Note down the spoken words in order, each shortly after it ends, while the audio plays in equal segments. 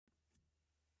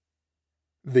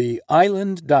The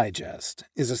Island Digest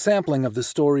is a sampling of the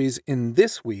stories in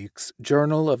this week's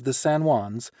Journal of the San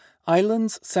Juans,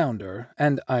 Islands Sounder,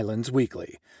 and Islands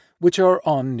Weekly, which are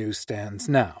on newsstands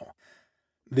now.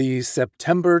 The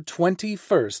September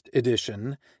 21st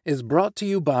edition is brought to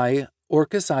you by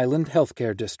Orcas Island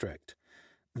Healthcare District.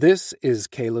 This is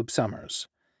Caleb Summers.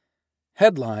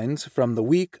 Headlines from the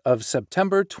week of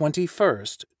September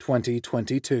 21st,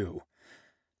 2022.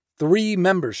 3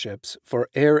 memberships for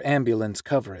air ambulance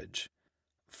coverage.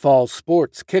 Fall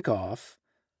sports kickoff.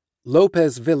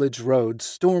 Lopez Village Road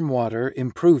stormwater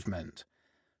improvement.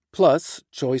 Plus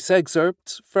choice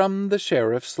excerpts from the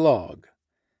Sheriff's Log.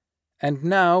 And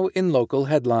now in local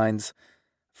headlines.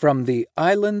 From the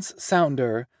Islands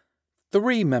Sounder,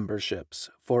 3 memberships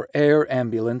for air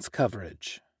ambulance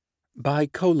coverage. By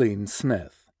Colleen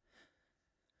Smith.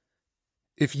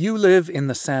 If you live in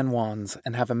the San Juans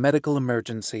and have a medical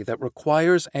emergency that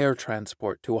requires air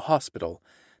transport to a hospital,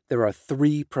 there are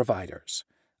 3 providers: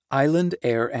 Island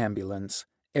Air Ambulance,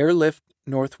 Airlift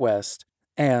Northwest,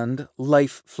 and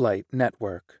Life Flight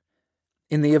Network.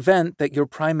 In the event that your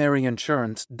primary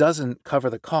insurance doesn't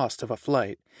cover the cost of a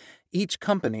flight, each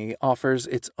company offers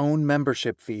its own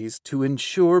membership fees to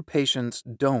ensure patients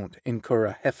don't incur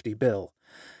a hefty bill.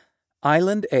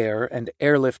 Island Air and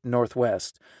Airlift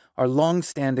Northwest are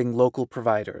long-standing local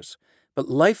providers, but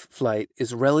Life Flight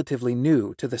is relatively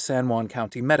new to the San Juan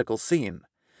County medical scene.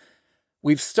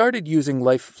 We've started using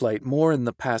Life Flight more in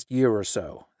the past year or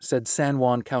so, said San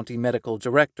Juan County Medical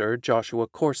Director Joshua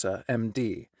Corsa,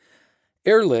 MD.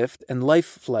 Airlift and Life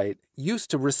Flight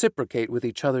used to reciprocate with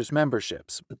each other's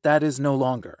memberships, but that is no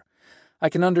longer. I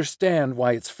can understand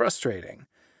why it's frustrating.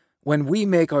 When we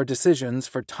make our decisions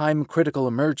for time-critical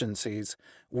emergencies,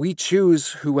 we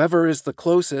choose whoever is the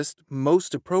closest,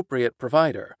 most appropriate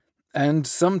provider. And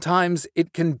sometimes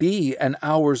it can be an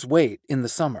hour's wait in the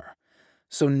summer.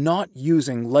 So not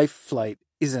using Life Flight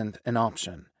isn't an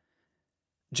option.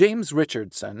 James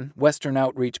Richardson, Western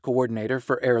Outreach Coordinator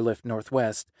for Airlift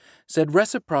Northwest, said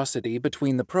reciprocity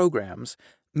between the programs,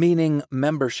 meaning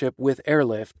membership with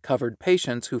Airlift covered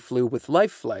patients who flew with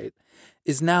Life Flight,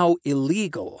 is now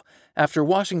illegal after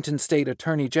Washington State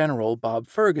Attorney General Bob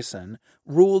Ferguson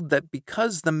ruled that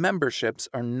because the memberships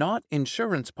are not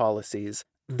insurance policies,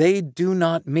 they do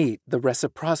not meet the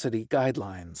reciprocity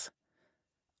guidelines.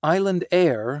 Island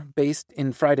Air, based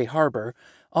in Friday Harbor,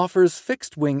 offers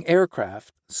fixed-wing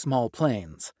aircraft, small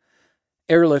planes.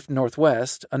 Airlift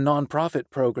Northwest, a nonprofit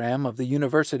program of the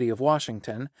University of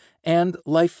Washington, and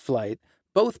Life Flight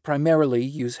both primarily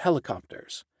use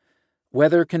helicopters.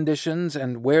 Weather conditions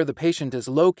and where the patient is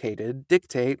located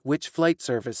dictate which flight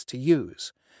service to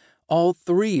use. All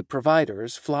 3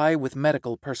 providers fly with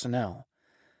medical personnel.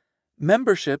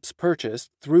 Memberships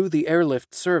purchased through the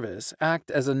Airlift service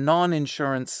act as a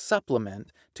non-insurance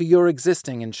supplement to your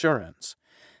existing insurance.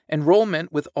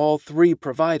 Enrollment with all 3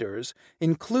 providers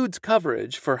includes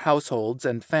coverage for households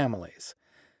and families.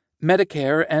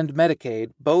 Medicare and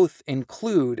Medicaid both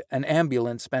include an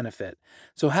ambulance benefit,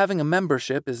 so having a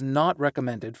membership is not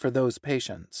recommended for those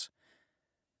patients.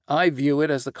 I view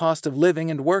it as the cost of living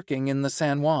and working in the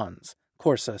San Juans,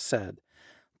 Corsa said.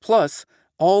 Plus,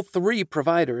 all 3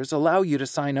 providers allow you to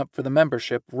sign up for the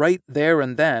membership right there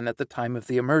and then at the time of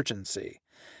the emergency.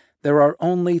 There are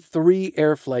only 3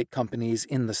 air flight companies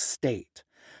in the state,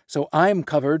 so I'm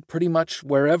covered pretty much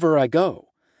wherever I go.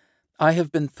 I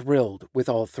have been thrilled with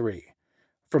all 3.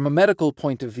 From a medical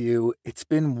point of view, it's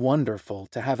been wonderful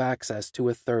to have access to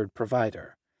a 3rd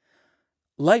provider.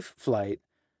 Life Flight,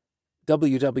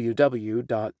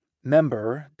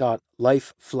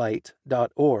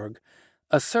 www.member.lifeflight.org,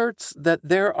 asserts that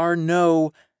there are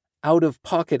no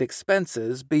out-of-pocket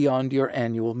expenses beyond your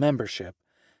annual membership.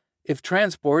 If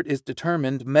transport is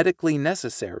determined medically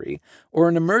necessary or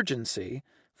an emergency,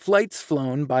 flights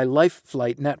flown by Life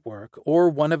Flight Network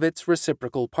or one of its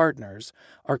reciprocal partners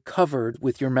are covered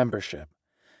with your membership.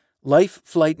 Life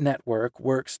Flight Network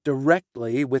works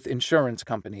directly with insurance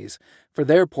companies for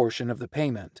their portion of the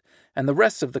payment, and the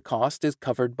rest of the cost is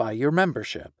covered by your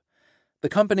membership. The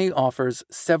company offers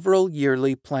several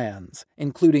yearly plans,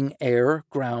 including Air,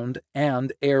 Ground,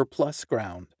 and Air Plus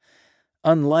Ground.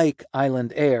 Unlike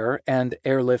Island Air and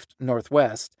Airlift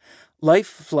Northwest, Life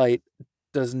Flight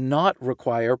does not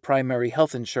require primary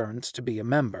health insurance to be a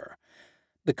member.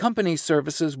 The company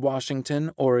services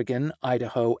Washington, Oregon,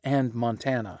 Idaho, and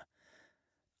Montana.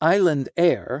 Island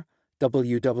Air,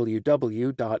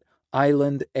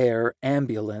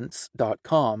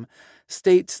 www.islandairambulance.com,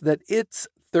 states that its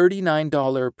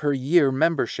 $39 per year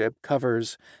membership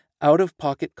covers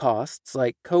out-of-pocket costs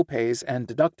like copays and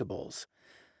deductibles.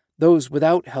 Those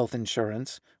without health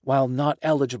insurance, while not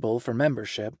eligible for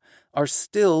membership, are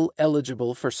still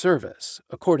eligible for service,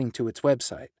 according to its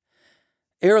website.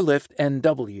 Airlift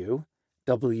NW,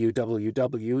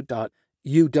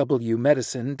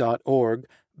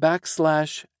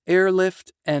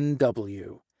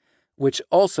 www.uwmedicine.org/airliftnw, which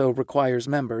also requires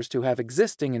members to have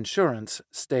existing insurance,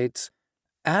 states,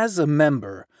 "As a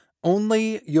member,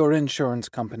 only your insurance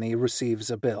company receives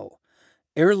a bill.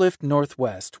 Airlift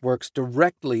Northwest works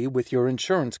directly with your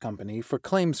insurance company for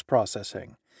claims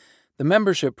processing. The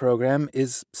membership program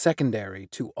is secondary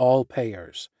to all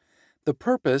payers. The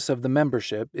purpose of the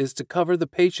membership is to cover the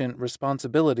patient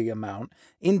responsibility amount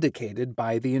indicated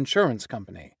by the insurance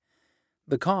company.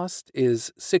 The cost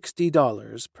is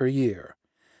 $60 per year."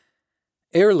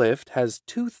 Airlift has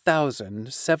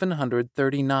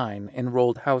 2,739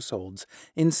 enrolled households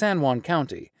in San Juan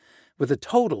County, with a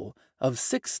total of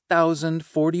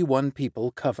 6,041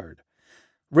 people covered.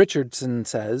 Richardson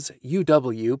says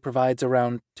UW provides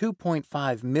around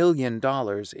 $2.5 million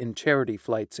in charity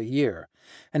flights a year,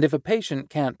 and if a patient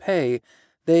can't pay,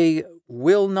 they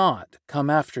will not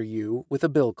come after you with a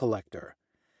bill collector.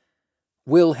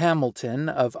 Will Hamilton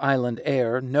of Island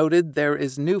Air noted there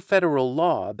is new federal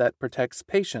law that protects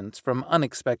patients from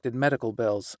unexpected medical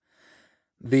bills.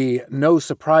 The No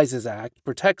Surprises Act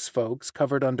protects folks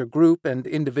covered under group and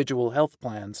individual health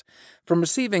plans from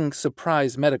receiving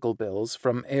surprise medical bills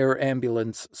from air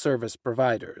ambulance service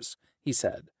providers, he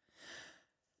said.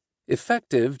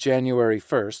 Effective January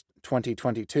 1,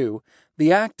 2022,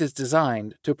 the Act is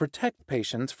designed to protect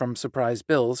patients from surprise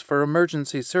bills for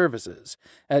emergency services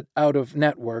at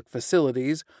out-of-network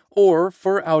facilities or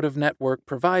for out-of-network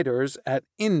providers at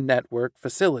in-network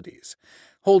facilities,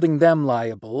 holding them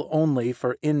liable only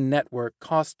for in-network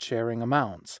cost-sharing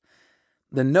amounts.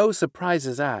 The No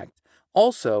Surprises Act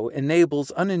also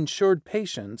enables uninsured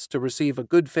patients to receive a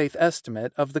good faith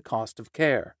estimate of the cost of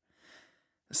care.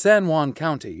 San Juan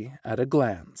County at a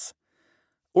glance.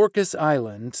 Orcas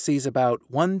Island sees about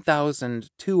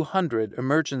 1,200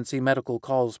 emergency medical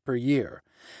calls per year,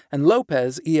 and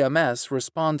Lopez EMS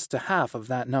responds to half of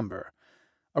that number.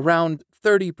 Around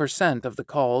 30% of the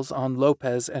calls on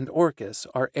Lopez and Orcas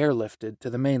are airlifted to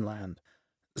the mainland.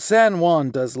 San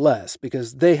Juan does less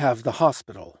because they have the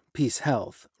hospital, Peace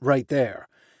Health, right there.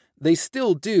 They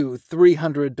still do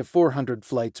 300 to 400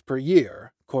 flights per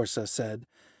year, Corsa said.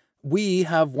 We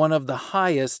have one of the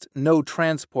highest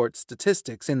no-transport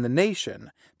statistics in the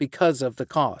nation because of the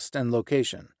cost and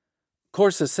location.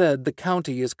 Corsa said the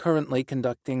county is currently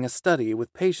conducting a study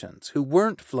with patients who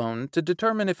weren't flown to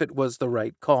determine if it was the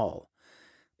right call.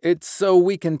 It's so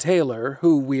we can tailor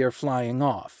who we are flying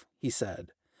off, he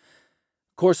said.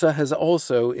 Corsa has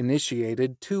also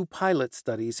initiated 2 pilot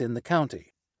studies in the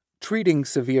county, treating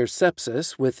severe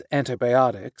sepsis with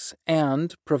antibiotics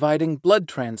and providing blood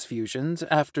transfusions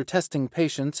after testing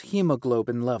patients'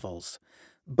 hemoglobin levels,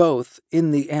 both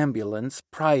in the ambulance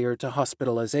prior to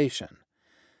hospitalization.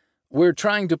 We're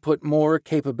trying to put more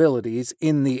capabilities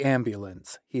in the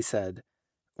ambulance, he said.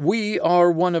 We are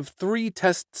one of 3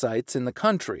 test sites in the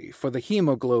country for the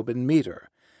hemoglobin meter.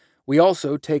 We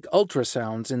also take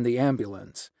ultrasounds in the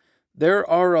ambulance. There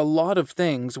are a lot of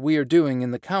things we are doing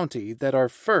in the county that are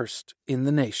first in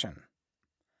the nation.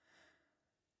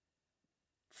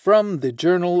 From the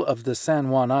Journal of the San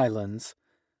Juan Islands,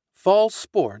 Fall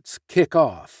Sports Kick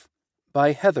Off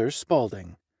by Heather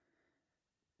Spalding.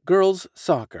 Girls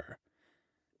Soccer.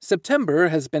 September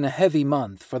has been a heavy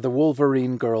month for the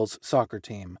Wolverine girls soccer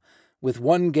team, with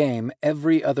 1 game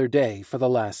every other day for the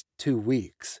last 2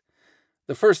 weeks.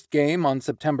 The first game on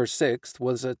September 6th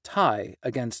was a tie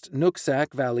against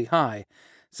Nooksack Valley High.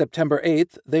 September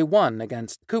 8th, they won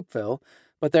against Coupeville,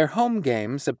 but their home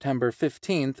game September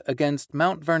 15th against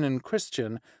Mount Vernon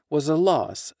Christian was a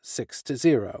loss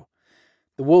 6-0.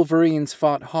 The Wolverines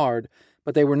fought hard,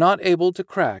 but they were not able to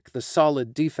crack the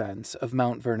solid defense of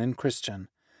Mount Vernon Christian.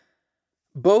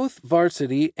 Both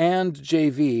varsity and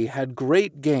JV had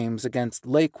great games against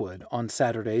Lakewood on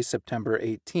Saturday, September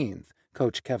 18th.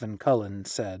 Coach Kevin Cullen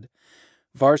said.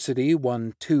 Varsity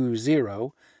won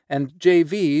 2-0, and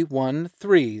JV won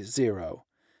 3-0.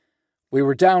 We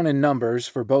were down in numbers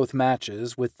for both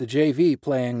matches, with the JV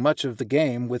playing much of the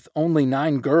game with only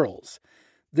 9 girls.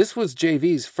 This was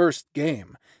JV's first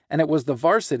game, and it was the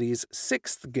varsity's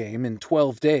 6th game in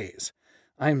 12 days.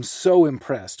 I am so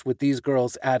impressed with these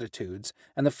girls' attitudes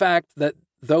and the fact that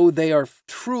though they are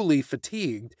truly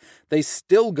fatigued, they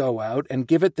still go out and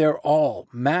give it their all,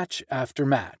 match after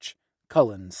match,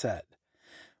 Cullen said.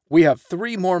 We have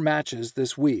 3 more matches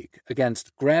this week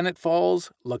against Granite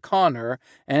Falls, LaConner,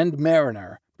 and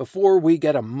Mariner before we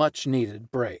get a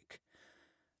much-needed break.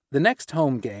 The next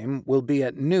home game will be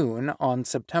at noon on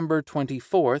September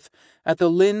 24th at the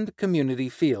Lind Community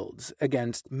Fields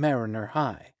against Mariner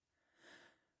High.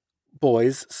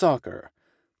 Boys Soccer.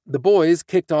 The boys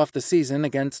kicked off the season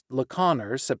against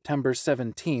LaConner September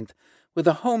 17th with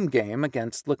a home game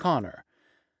against LaConner.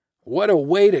 What a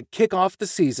way to kick off the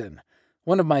season!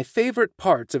 One of my favorite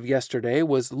parts of yesterday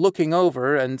was looking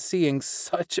over and seeing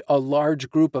such a large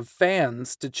group of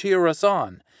fans to cheer us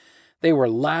on. They were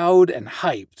loud and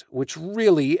hyped, which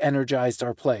really energized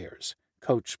our players,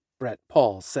 Coach Brett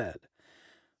Paul said.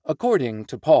 According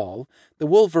to Paul, the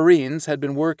Wolverines had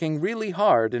been working really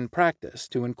hard in practice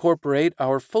to incorporate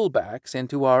our fullbacks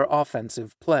into our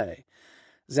offensive play.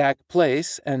 Zach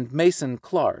Place and Mason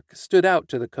Clark stood out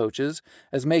to the coaches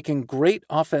as making great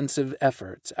offensive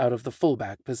efforts out of the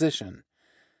fullback position.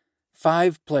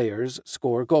 5 players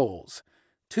score goals.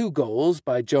 2 goals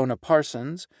by Jonah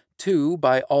Parsons, 2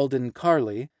 by Alden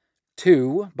Carley,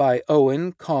 2 by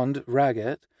Owen Cond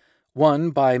Raggett,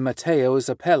 1 by Matteo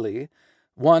Zappelli,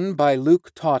 1 by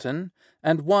Luke Totten,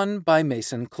 and 1 by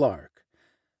Mason Clark.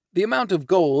 The amount of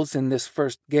goals in this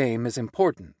first game is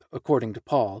important, according to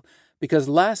Paul, because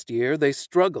last year they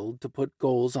struggled to put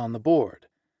goals on the board.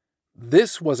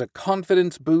 This was a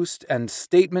confidence boost and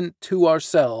statement to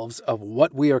ourselves of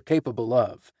what we are capable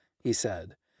of, he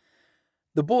said.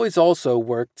 The boys also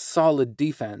worked solid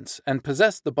defense and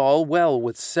possessed the ball well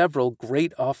with several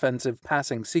great offensive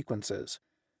passing sequences.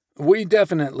 We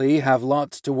definitely have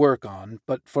lots to work on,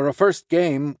 but for a first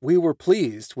game, we were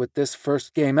pleased with this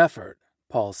first game effort,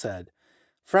 Paul said.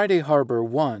 Friday Harbor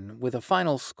won with a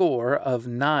final score of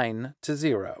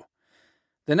 9-0.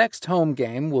 The next home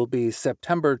game will be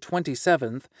September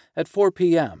 27th at 4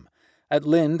 p.m. at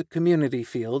Lind Community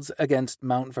Fields against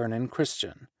Mount Vernon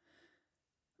Christian.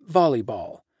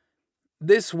 Volleyball.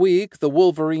 This week, the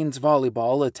Wolverines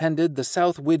volleyball attended the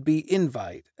South Whidbey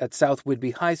Invite at South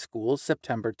Whidbey High School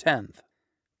September 10th.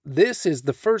 This is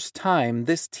the first time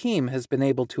this team has been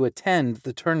able to attend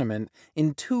the tournament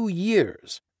in 2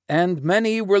 years, and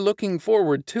many were looking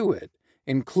forward to it,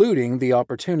 including the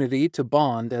opportunity to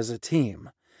bond as a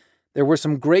team. There were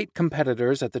some great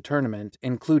competitors at the tournament,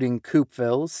 including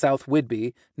Coupeville, South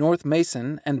Whidbey, North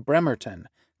Mason, and Bremerton,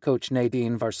 Coach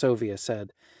Nadine Varsovia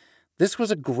said. This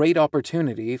was a great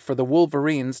opportunity for the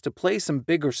Wolverines to play some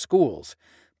bigger schools,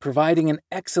 providing an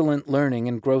excellent learning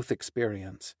and growth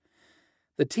experience.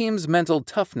 The team's mental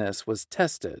toughness was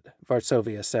tested,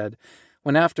 Varsovia said,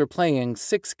 when after playing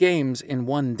 6 games in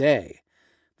one day.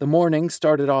 The morning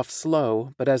started off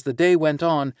slow, but as the day went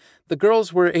on, the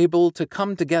girls were able to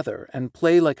come together and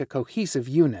play like a cohesive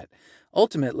unit,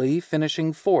 ultimately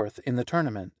finishing 4th in the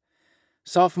tournament.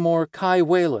 Sophomore Kai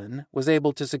Whalen was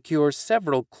able to secure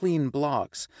several clean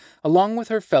blocks, along with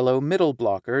her fellow middle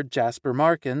blocker Jasper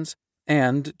Markins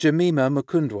and Jemima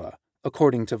Mukundwa,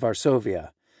 according to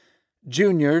Varsovia.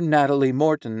 Junior Natalie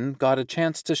Morton got a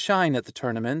chance to shine at the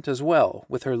tournament as well,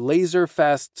 with her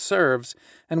laser-fast serves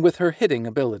and with her hitting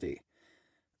ability.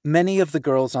 Many of the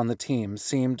girls on the team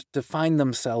seemed to find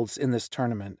themselves in this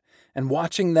tournament, and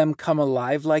watching them come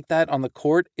alive like that on the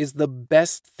court is the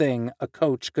best thing a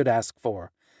coach could ask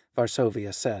for,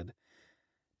 Varsovia said.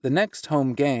 The next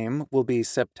home game will be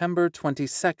September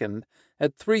 22nd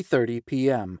at 3:30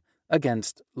 p.m.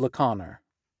 against LaConner.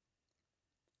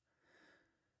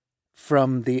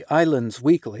 From the Islands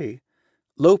Weekly,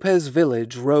 Lopez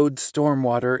Village Road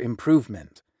Stormwater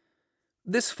Improvement.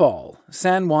 This fall,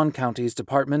 San Juan County's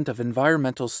Department of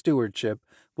Environmental Stewardship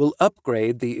will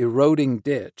upgrade the eroding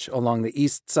ditch along the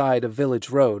east side of Village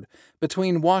Road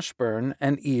between Washburn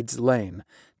and Eads Lane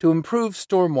to improve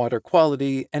stormwater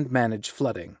quality and manage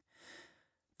flooding.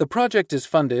 The project is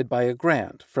funded by a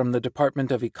grant from the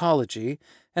Department of Ecology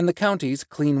and the county's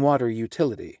Clean Water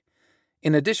Utility.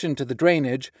 In addition to the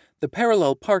drainage, the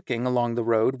parallel parking along the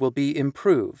road will be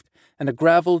improved, and a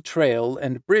gravel trail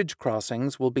and bridge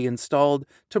crossings will be installed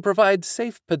to provide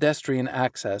safe pedestrian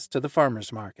access to the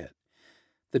farmers market.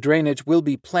 The drainage will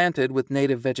be planted with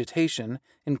native vegetation,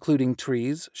 including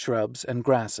trees, shrubs, and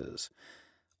grasses.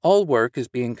 All work is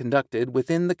being conducted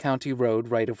within the county road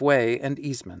right-of-way and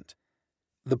easement.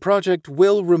 The project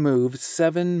will remove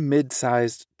 7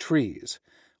 mid-sized trees,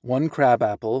 1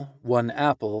 crabapple, 1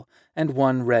 apple, and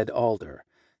 1 red alder,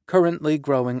 currently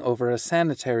growing over a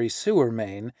sanitary sewer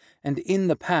main and in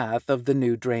the path of the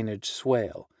new drainage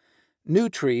swale. New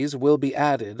trees will be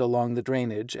added along the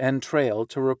drainage and trail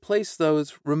to replace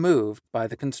those removed by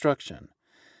the construction.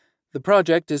 The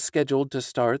project is scheduled to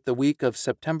start the week of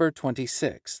September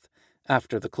 26th,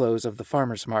 after the close of the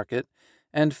farmers market,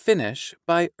 and finish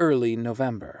by early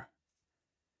November.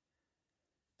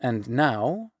 And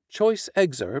now choice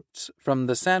excerpts from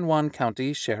the San Juan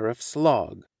County Sheriff's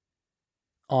log.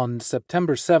 On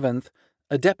September 7th,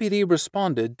 a deputy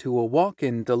responded to a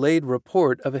walk-in delayed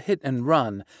report of a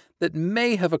hit-and-run that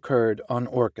may have occurred on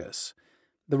Orcas.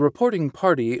 The reporting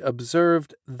party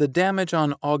observed the damage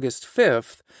on August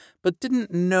 5th, but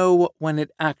didn't know when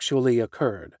it actually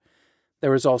occurred.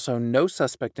 There is also no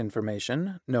suspect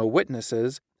information, no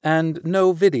witnesses, and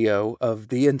no video of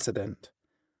the incident.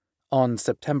 On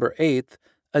September 8th,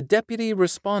 a deputy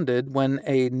responded when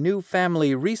a new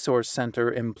Family Resource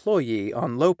Center employee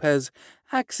on Lopez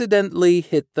accidentally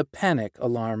hit the panic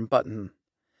alarm button.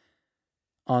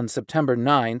 On September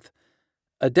 9th,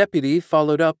 a deputy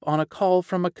followed up on a call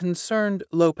from a concerned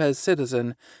Lopez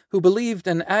citizen who believed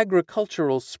an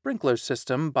agricultural sprinkler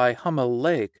system by Hummel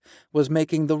Lake was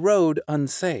making the road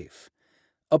unsafe.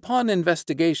 Upon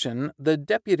investigation, the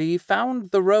deputy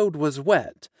found the road was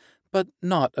wet, but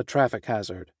not a traffic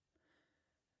hazard.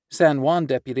 San Juan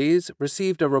deputies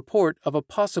received a report of a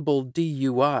possible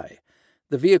DUI.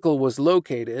 The vehicle was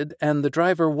located, and the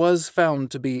driver was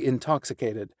found to be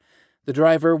intoxicated. The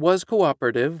driver was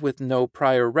cooperative with no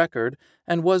prior record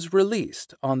and was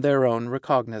released on their own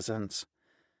recognizance.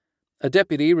 A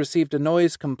deputy received a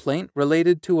noise complaint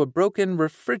related to a broken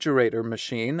refrigerator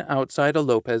machine outside a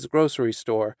Lopez grocery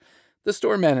store. The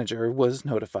store manager was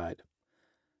notified.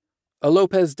 A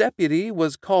Lopez deputy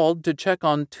was called to check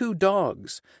on 2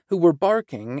 dogs who were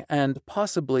barking and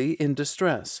possibly in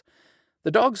distress. The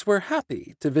dogs were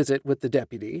happy to visit with the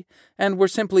deputy and were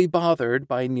simply bothered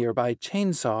by nearby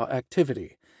chainsaw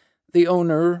activity. The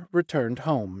owner returned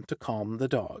home to calm the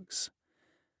dogs.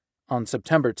 On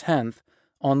September 10th,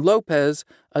 on Lopez,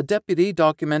 a deputy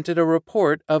documented a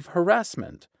report of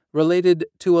harassment related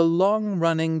to a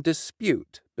long-running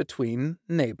dispute between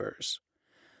neighbors.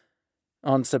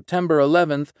 On September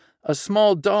 11th, a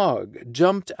small dog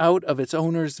jumped out of its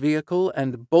owner's vehicle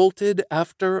and bolted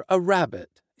after a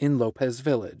rabbit in Lopez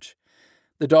Village.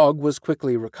 The dog was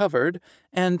quickly recovered,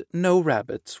 and no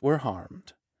rabbits were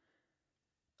harmed.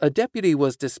 A deputy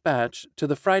was dispatched to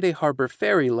the Friday Harbor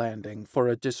ferry landing for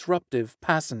a disruptive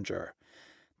passenger.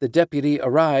 The deputy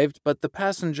arrived, but the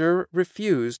passenger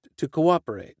refused to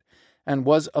cooperate and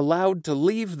was allowed to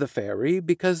leave the ferry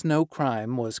because no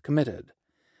crime was committed.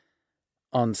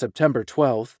 On September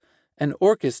 12th, an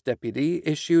Orcas deputy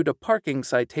issued a parking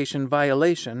citation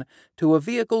violation to a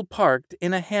vehicle parked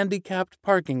in a handicapped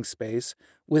parking space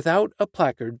without a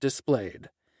placard displayed.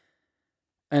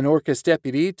 An Orcas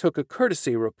deputy took a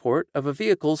courtesy report of a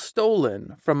vehicle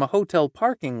stolen from a hotel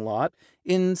parking lot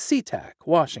in SeaTac,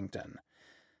 Washington.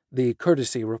 The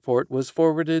courtesy report was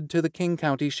forwarded to the King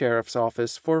County Sheriff's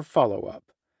Office for follow-up.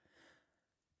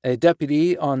 A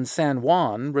deputy on San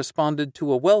Juan responded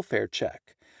to a welfare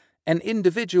check. An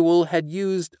individual had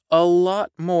used a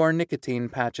lot more nicotine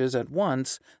patches at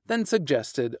once than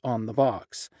suggested on the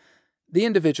box. The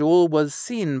individual was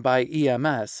seen by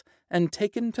EMS and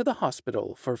taken to the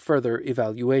hospital for further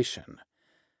evaluation.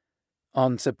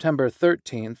 On September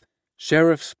 13th,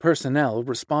 sheriff's personnel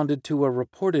responded to a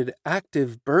reported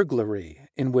active burglary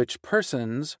in which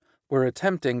persons were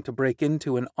attempting to break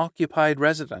into an occupied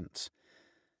residence.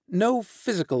 No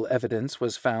physical evidence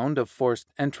was found of forced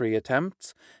entry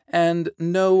attempts, and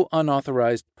no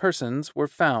unauthorized persons were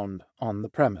found on the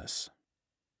premise.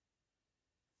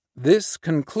 This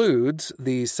concludes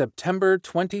the September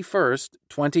 21st,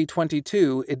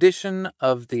 2022 edition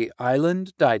of the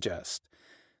Island Digest.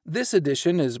 This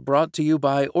edition is brought to you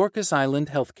by Orcas Island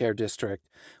Healthcare District,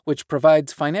 which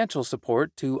provides financial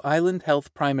support to Island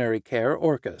Health Primary Care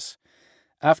Orcas.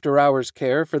 After-hours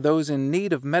care for those in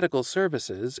need of medical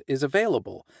services is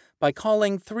available by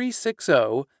calling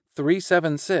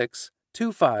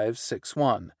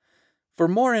 360-376-2561. For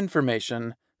more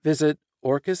information, visit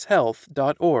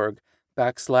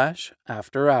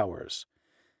orcashealth.org/after-hours.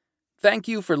 Thank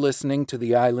you for listening to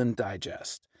the Island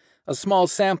Digest, a small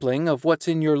sampling of what's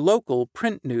in your local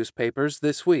print newspapers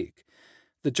this week.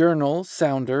 The Journal,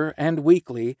 Sounder, and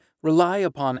Weekly rely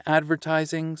upon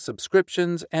advertising,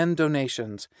 subscriptions, and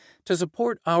donations to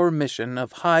support our mission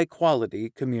of high-quality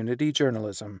community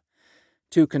journalism.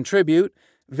 To contribute,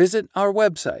 visit our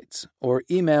websites or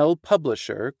email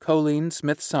publisher Colleen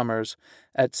Smith Summers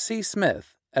at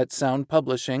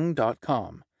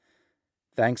csmith@soundpublishing.com.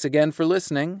 Thanks again for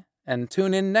listening, and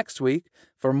tune in next week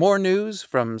for more news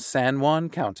from San Juan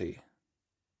County.